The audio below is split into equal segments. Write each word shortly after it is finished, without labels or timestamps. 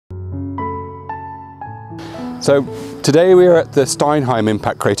So today we are at the Steinheim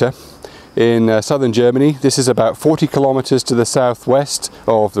Impact Crater in southern Germany. This is about 40 kilometers to the southwest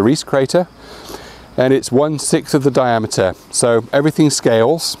of the Ries crater, and it's 1/6 of the diameter, so everything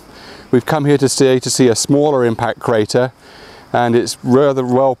scales. We've come here to see a smaller impact crater, and it's rather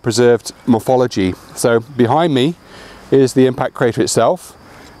well preserved morphology. So behind me is the impact crater itself,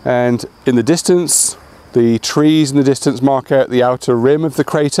 and in the distance, the trees in the distance mark out the outer rim of the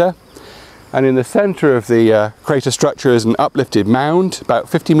crater. And in the center of the crater structure is an uplifted mound about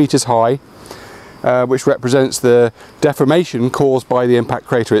 50 meters high, which represents the deformation caused by the impact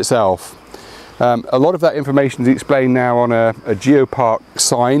crater itself. A lot of that information is explained now on a geopark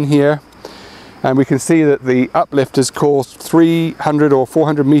sign here, and we can see that the uplift has caused 300 or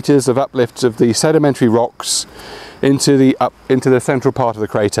 400 meters of uplift of the sedimentary rocks into the central part of the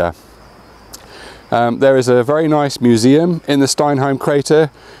crater. There is a very nice museum in the Steinheim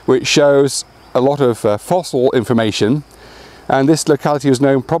crater which shows a lot of fossil information, and this locality was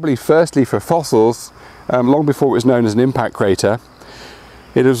known probably firstly for fossils long before it was known as an impact crater.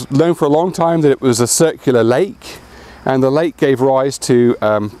 It was known for a long time that it was a circular lake, and the lake gave rise to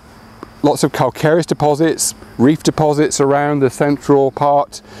lots of calcareous deposits, reef deposits around the central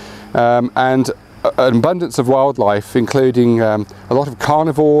part, and an abundance of wildlife, including a lot of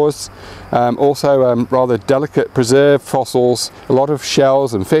carnivores, also rather delicate preserved fossils, a lot of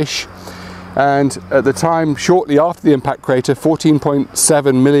shells and fish. And at the time, shortly after the impact crater,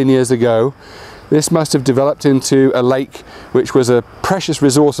 14.7 million years ago, this must have developed into a lake which was a precious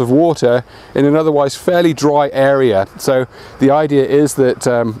resource of water in an otherwise fairly dry area. So the idea is that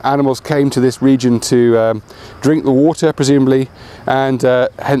animals came to this region to drink the water, presumably, and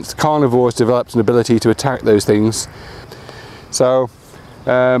hence carnivores developed an ability to attack those things. So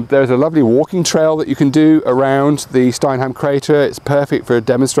there's a lovely walking trail that you can do around the Steinheim crater. It's perfect for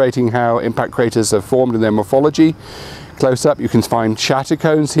demonstrating how impact craters have formed in their morphology. Close up you can find shatter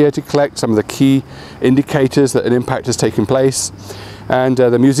cones here to collect some of the key indicators that an impact has taken place, and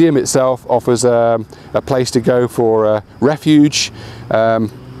the museum itself offers a place to go for refuge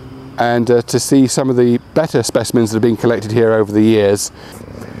and to see some of the better specimens that have been collected here over the years.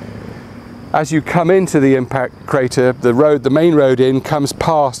 As you come into the impact crater, the main road in comes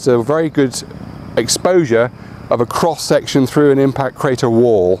past a very good exposure of a cross section through an impact crater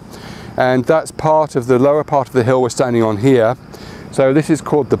wall. And that's part of the lower part of the hill we're standing on here. So this is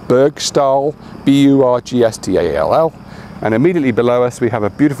called the Burgstall, B-U-R-G-S-T-A-L-L, and immediately below us we have a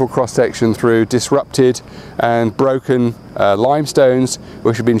beautiful cross section through disrupted and broken limestones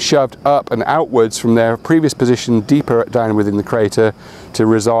which have been shoved up and outwards from their previous position deeper down within the crater to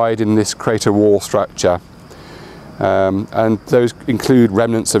reside in this crater wall structure. And those include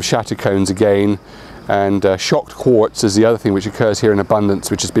remnants of shatter cones again, and shocked quartz is the other thing which occurs here in abundance,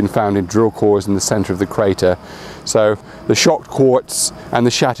 which has been found in drill cores in the center of the crater. So the shocked quartz and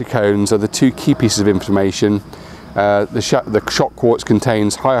the shatter cones are the two key pieces of information. The shocked quartz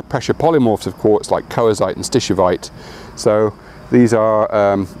contains higher pressure polymorphs of quartz like coesite and stishovite. So these are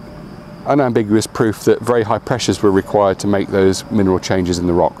unambiguous proof that very high pressures were required to make those mineral changes in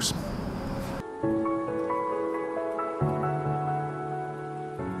the rocks.